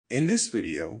In this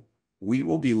video, we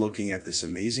will be looking at this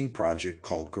amazing project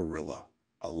called Gorilla,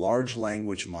 a large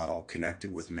language model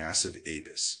connected with massive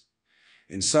APIs.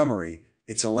 In summary,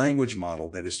 it's a language model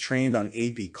that is trained on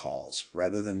API calls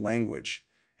rather than language,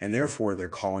 and therefore they're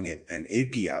calling it an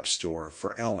API app store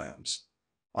for LLMs.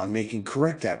 On making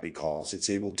correct API calls, it's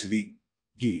able to be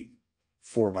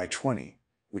 4 by 20,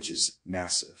 which is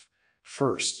massive.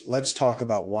 First, let's talk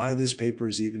about why this paper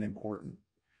is even important.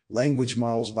 Language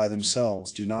models by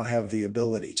themselves do not have the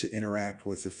ability to interact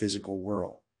with the physical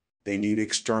world. They need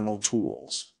external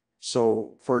tools.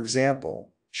 So, for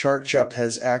example, ChartJup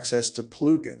has access to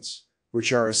plugins,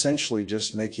 which are essentially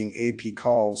just making API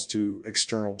calls to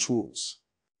external tools.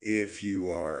 If you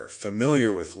are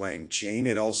familiar with LangChain,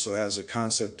 it also has a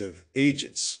concept of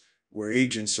agents, where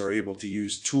agents are able to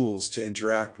use tools to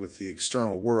interact with the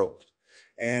external world.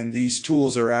 And these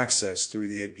tools are accessed through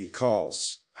the API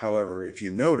calls. However, if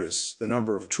you notice, the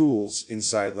number of tools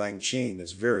inside LangChain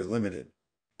is very limited.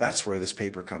 That's where this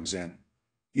paper comes in.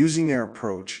 Using their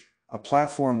approach, a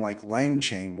platform like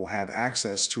LangChain will have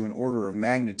access to an order of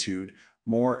magnitude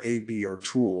more API or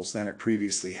tools than it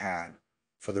previously had.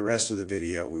 For the rest of the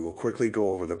video, we will quickly go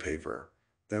over the paper.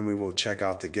 Then we will check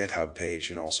out the GitHub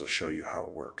page and also show you how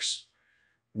it works.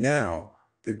 Now,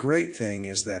 the great thing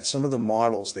is that some of the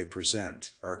models they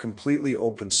present are completely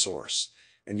open source,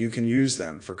 and you can use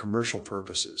them for commercial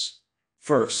purposes.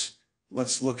 First,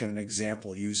 let's look at an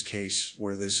example use case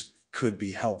where this could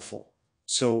be helpful.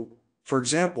 So, for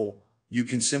example, you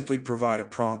can simply provide a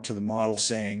prompt to the model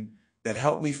saying that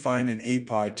help me find an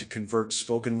API to convert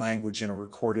spoken language and a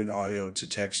recorded audio to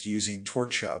text using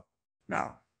ChartJup.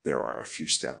 Now, there are a few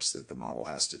steps that the model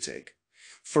has to take.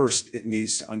 First, it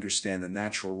needs to understand the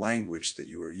natural language that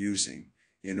you are using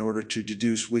in order to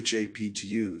deduce which API to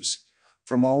use.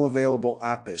 From all available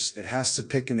APIs, it has to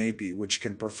pick an API which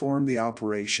can perform the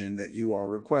operation that you are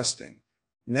requesting.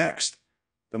 Next,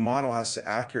 the model has to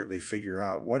accurately figure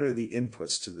out what are the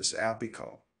inputs to this API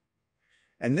call.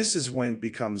 And this is when it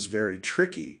becomes very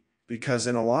tricky, because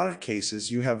in a lot of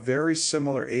cases, you have very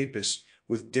similar APIs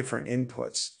with different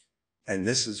inputs. And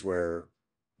this is where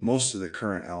most of the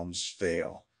current LLMs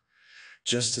fail.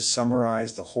 Just to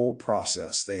summarize the whole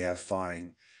process, they have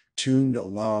fine-tuned a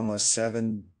Llama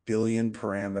 7 billion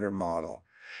parameter model,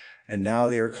 and now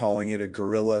they are calling it a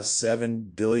Gorilla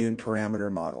 7 billion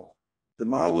parameter model. The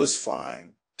model is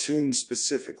fine-tuned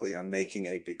specifically on making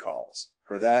API calls.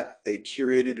 For that, they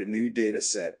curated a new data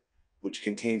set, which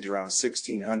contains around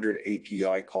 1,600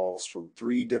 API calls from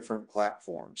 3 different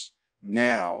platforms.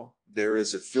 Now, there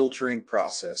is a filtering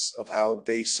process of how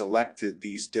they selected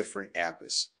these different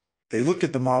APIs. They looked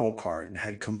at the model card and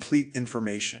had complete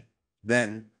information.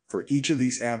 Then, for each of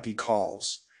these API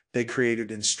calls, they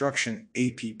created instruction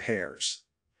API pairs.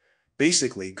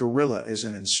 Basically, Gorilla is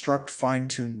an instruct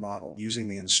fine-tuned model using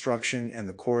the instruction and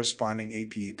the corresponding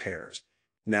API pairs.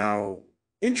 Now,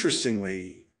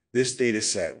 interestingly, this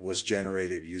dataset was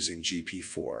generated using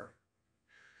GP4.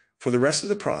 For the rest of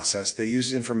the process, they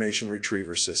use information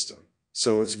retriever system.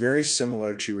 So it's very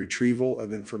similar to retrieval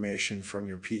of information from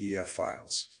your PDF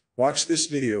files. Watch this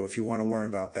video if you want to learn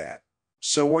about that.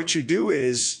 So what you do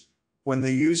is, when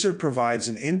the user provides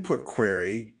an input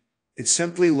query, it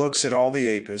simply looks at all the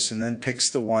APIs and then picks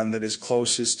the one that is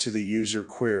closest to the user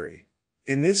query.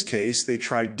 In this case, they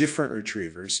tried different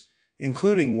retrievers,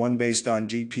 including one based on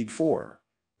GP4.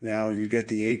 Now you get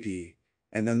the API,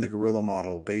 and then the Gorilla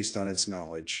model, based on its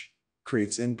knowledge,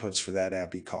 creates inputs for that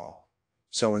API call.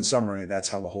 So in summary, that's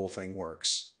how the whole thing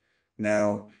works.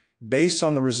 Now, based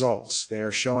on the results, they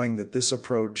are showing that this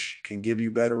approach can give you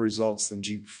better results than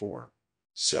GP4.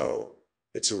 So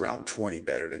it's around 20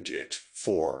 better than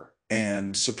GP4.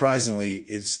 And surprisingly,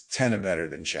 it's 10 better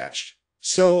than Chat.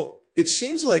 So it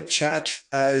seems like Chat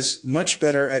is much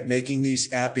better at making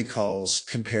these API calls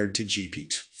compared to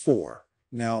GP4.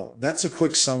 Now, that's a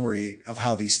quick summary of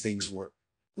how these things work.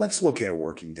 Let's look at a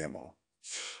working demo.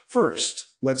 First,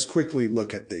 let's quickly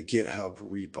look at the GitHub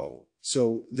repo.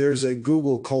 So there's a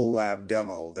Google Colab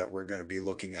demo that we're going to be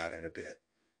looking at in a bit.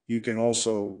 You can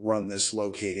also run this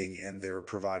locating, and they're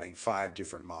providing 5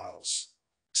 different models.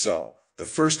 So the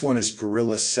first one is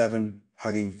Gorilla 7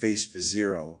 Hugging Face for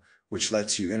 0, which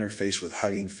lets you interface with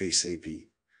Hugging Face API.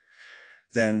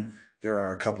 Then there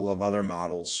are a couple of other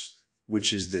models,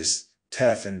 which is this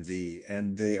TEF and V,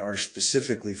 and they are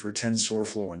specifically for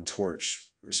TensorFlow and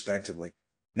Torch, respectively.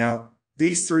 Now,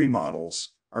 these 3 models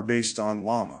are based on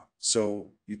Llama,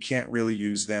 so you can't really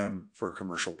use them for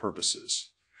commercial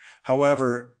purposes.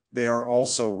 However, they are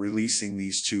also releasing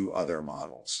these 2 other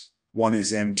models. One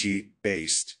is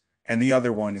MT-based, and the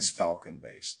other one is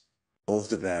Falcon-based.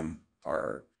 Both of them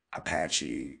are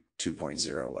Apache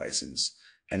 2.0 license,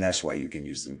 and that's why you can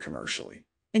use them commercially.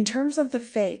 In terms of the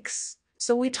fakes,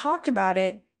 so we talked about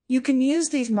it, you can use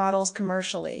these models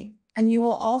commercially, and you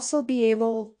will also be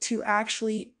able to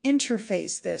actually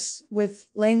interface this with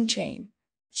LangChain.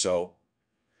 So,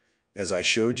 as I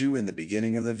showed you in the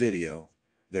beginning of the video,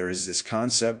 there is this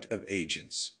concept of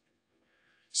agents.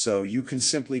 So you can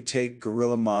simply take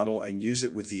Gorilla model and use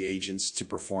it with the agents to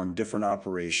perform different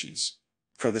operations.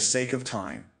 For the sake of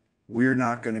time, we're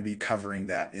not going to be covering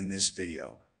that in this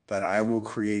video, but I will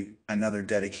create another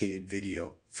dedicated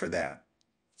video for that.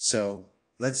 So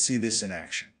let's see this in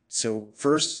action. So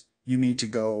first, you need to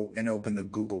go and open the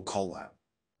Google Colab.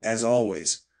 As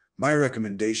always, my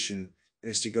recommendation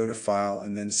is to go to File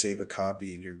and then save a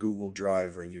copy in your Google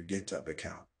Drive or in your GitHub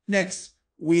account. Next,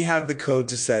 we have the code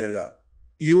to set it up.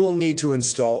 You will need to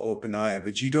install OpenAI,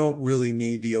 but you don't really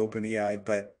need the OpenAI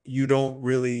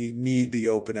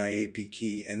API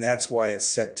key, and that's why it's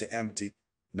set to empty.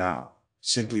 Now,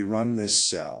 simply run this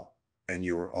cell, and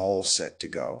you are all set to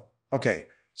go. Okay,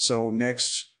 so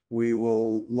next we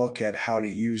will look at how to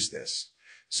use this.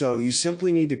 So you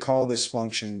simply need to call this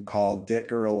function called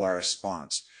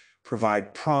getGorillaResponse,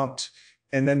 provide prompt,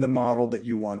 and then the model that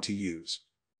you want to use.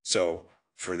 So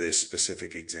for this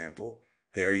specific example,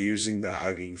 they're using the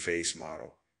Hugging Face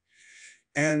model.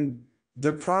 And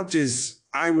the prompt is,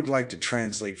 I would like to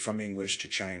translate from English to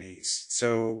Chinese.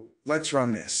 So let's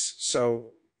run this. So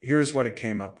here's what it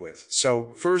came up with.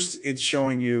 So first, it's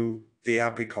showing you the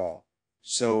API call.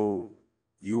 So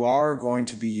you are going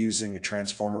to be using a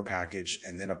transformer package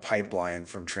and then a pipeline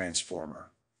from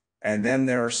transformer. And then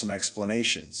there are some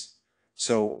explanations.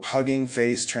 So Hugging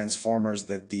Face transformers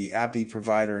that the API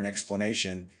provider an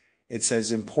explanation. It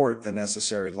says import the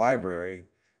necessary library,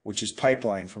 which is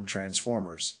pipeline from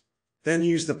transformers. Then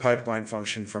use the pipeline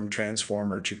function from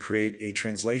transformer to create a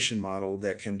translation model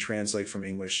that can translate from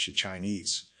English to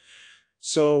Chinese.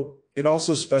 So it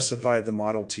also specified the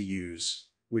model to use,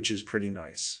 which is pretty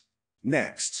nice.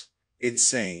 Next, it's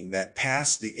saying that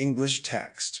pass the English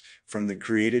text from the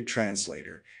created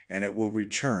translator, and it will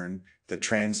return the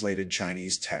translated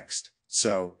Chinese text.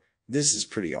 So this is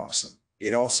pretty awesome.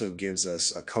 It also gives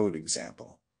us a code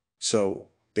example. So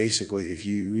basically, if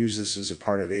you use this as a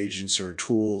part of agents or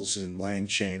tools in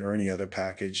LangChain or any other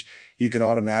package, you can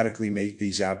automatically make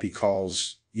these API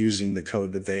calls using the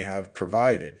code that they have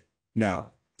provided.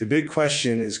 Now, the big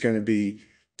question is going to be,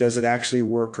 does it actually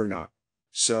work or not?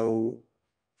 So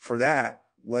for that,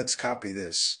 let's copy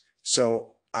this.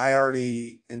 So I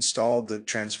already installed the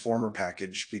transformer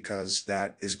package because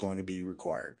that is going to be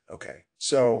required. Okay,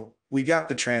 so we got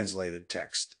the translated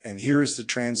text, and here's the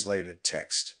translated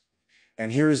text,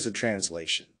 and here is the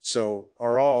translation. So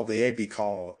overall, the API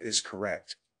call is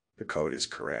correct. The code is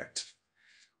correct.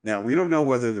 Now, we don't know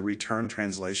whether the return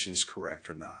translation is correct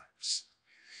or not.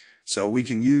 So we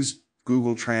can use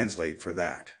Google Translate for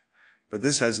that. But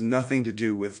this has nothing to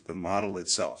do with the model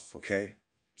itself, okay?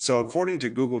 So according to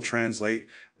Google Translate,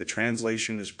 the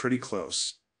translation is pretty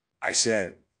close. I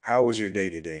said, how was your day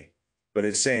today? But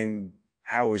it's saying,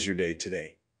 how was your day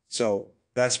today? So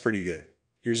that's pretty good.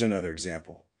 Here's another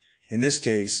example. In this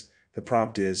case, the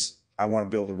prompt is, I want to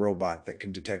build a robot that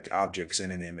can detect objects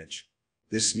in an image.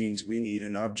 This means we need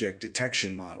an object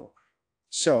detection model.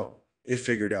 So it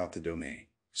figured out the domain.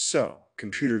 So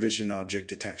computer vision object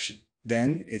detection.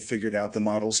 Then it figured out the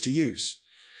models to use.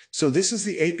 So this is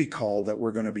the API call that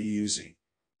we're going to be using.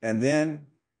 And then,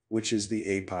 which is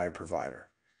the API provider.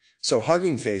 So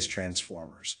Hugging Face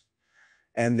transformers.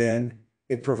 And then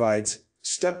it provides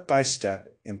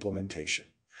step-by-step implementation.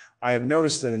 I have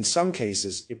noticed that in some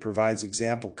cases, it provides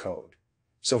example code.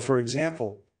 So for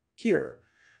example, here,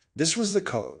 this was the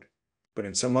code, but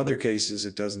in some other cases,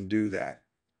 it doesn't do that.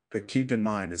 But keep in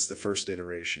mind, it's the first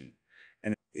iteration.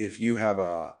 And if you have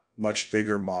a much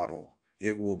bigger model,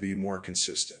 it will be more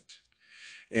consistent.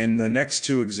 In the next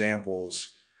two examples,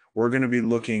 we're going to be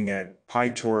looking at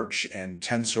PyTorch and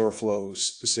TensorFlow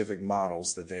specific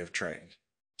models that they have trained.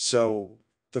 So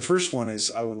the first one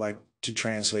is I would like to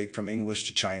translate from English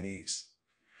to Chinese.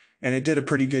 And it did a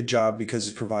pretty good job because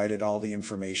it provided all the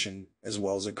information as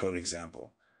well as a code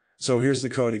example. So here's the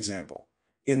code example.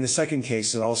 In the second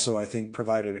case, it also, I think,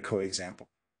 provided a code example.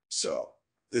 So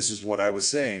this is what I was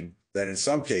saying, that in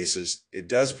some cases, it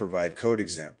does provide code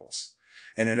examples.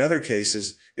 And in other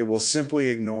cases, it will simply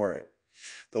ignore it.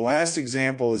 The last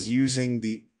example is using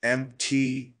the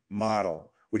MT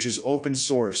model, which is open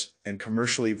source and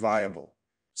commercially viable.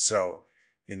 So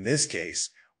in this case,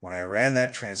 when I ran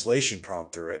that translation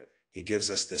prompt through it, it gives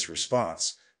us this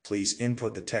response. Please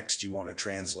input the text you want to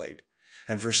translate.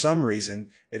 And for some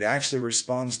reason, it actually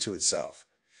responds to itself.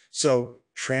 So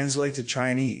translate to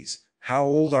Chinese. How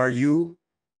old are you?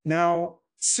 Now,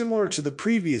 similar to the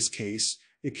previous case,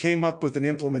 it came up with an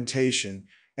implementation,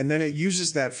 and then it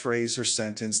uses that phrase or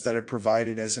sentence that it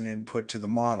provided as an input to the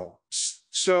model.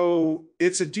 So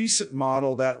it's a decent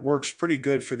model that works pretty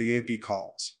good for the AP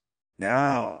calls.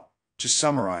 Now, to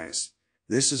summarize,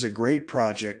 this is a great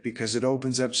project because it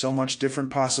opens up so much different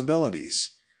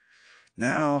possibilities.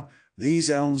 Now, these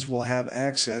LLMs will have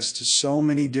access to so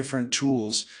many different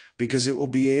tools because it will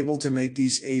be able to make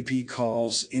these AP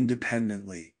calls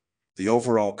independently. The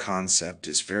overall concept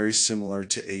is very similar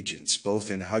to agents, both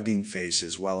in Hugging Face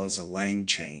as well as a Lang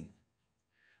chain.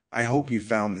 I hope you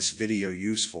found this video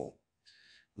useful.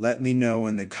 Let me know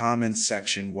in the comments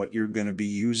section what you're going to be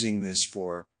using this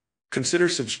for. Consider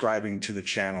subscribing to the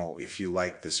channel if you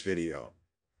like this video.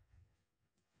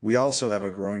 We also have a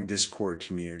growing Discord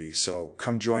community, so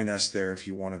come join us there if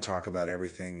you want to talk about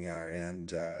everything.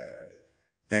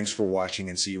 Thanks for watching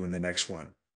and see you in the next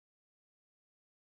one.